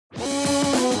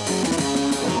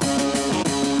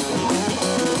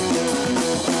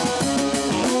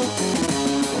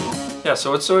Yeah,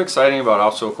 so what's so exciting about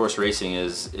obstacle course racing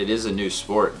is it is a new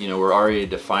sport. You know, we're already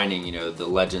defining, you know, the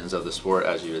legends of the sport,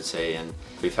 as you would say, and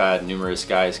we've had numerous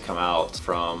guys come out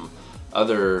from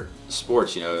other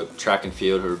sports, you know, track and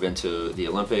field who have been to the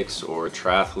Olympics, or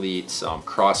triathletes,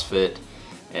 CrossFit,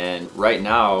 and right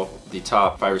now the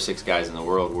top 5 or 6 guys in the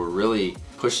world, we're really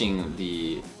pushing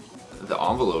the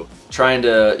envelope, trying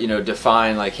to, you know,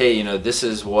 define like, hey, you know, this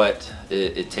is what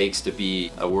it takes to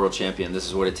be a world champion, this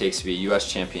is what it takes to be a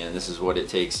US champion, this is what it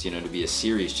takes, you know, to be a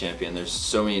series champion. There's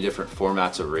so many different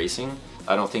formats of racing.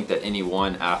 I don't think that any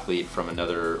one athlete from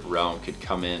another realm could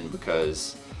come in,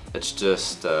 because it's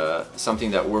just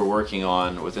something that we're working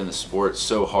on within the sport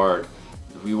so hard.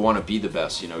 We want to be the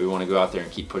best, you know, we want to go out there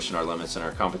and keep pushing our limits, and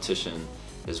our competition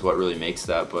is what really makes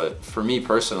that. But for me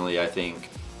personally, I think,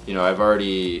 you know,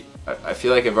 I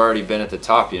feel like I've already been at the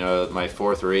top. You know, my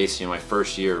 4th race, you know, my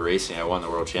first year of racing, I won the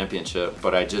world championship,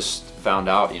 but I just found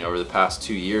out, you know, over the past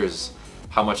 2 years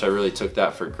how much I really took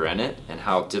that for granted and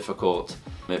how difficult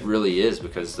it really is,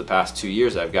 because the past 2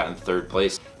 years I've gotten 3rd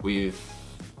place. We've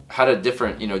had a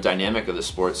different, you know, dynamic of the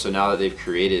sport. So now that they've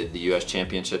created the US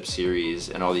Championship Series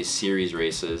and all these series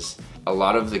races, a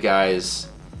lot of the guys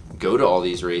go to all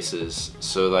these races,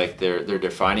 so like they're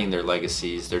defining their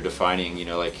legacies, they're defining, you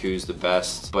know, like who's the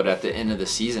best. But at the end of the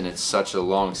season, it's such a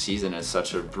long season, it's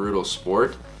such a brutal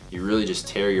sport, you really just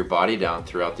tear your body down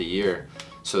throughout the year.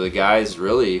 So the guys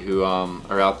really who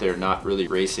are out there not really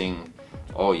racing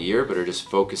all year, but are just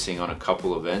focusing on a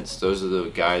couple events, those are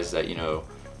the guys that, you know,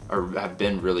 have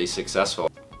been really successful.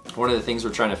 One of the things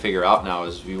we're trying to figure out now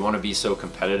is we want to be so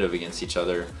competitive against each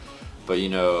other, but you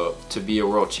know, to be a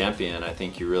world champion, I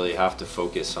think you really have to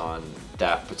focus on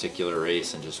that particular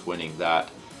race and just winning that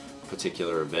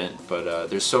particular event. But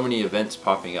there's so many events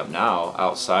popping up now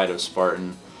outside of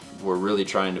Spartan. We're really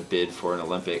trying to bid for an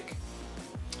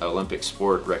Olympic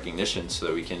sport recognition, so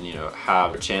that we can, you know,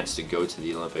 have a chance to go to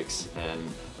the Olympics. And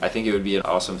I think it would be an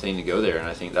awesome thing to go there, and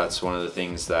I think that's one of the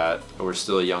things that we're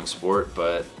still a young sport,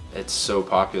 but it's so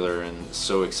popular and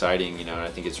so exciting, you know, and I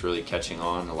think it's really catching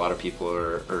on. A lot of people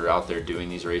are out there doing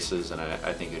these races, and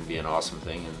I think it'd be an awesome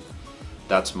thing. And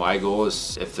that's my goal,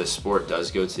 is if the sport does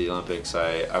go to the Olympics,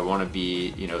 I want to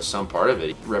be, you know, some part of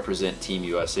it, represent Team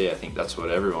USA. I think that's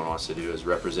what everyone wants to do, is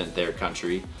represent their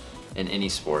country in any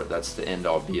sport. That's the end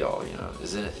all be all, you know.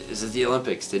 Is it the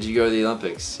Olympics? Did you go to the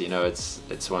Olympics? You know,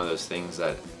 it's one of those things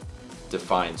that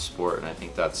defines sport, and I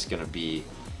think that's going to be,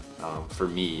 for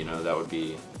me, you know, that would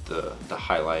be the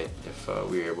highlight if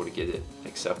we were able to get it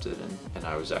accepted, and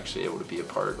I was actually able to be a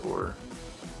part or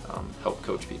help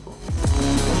coach people.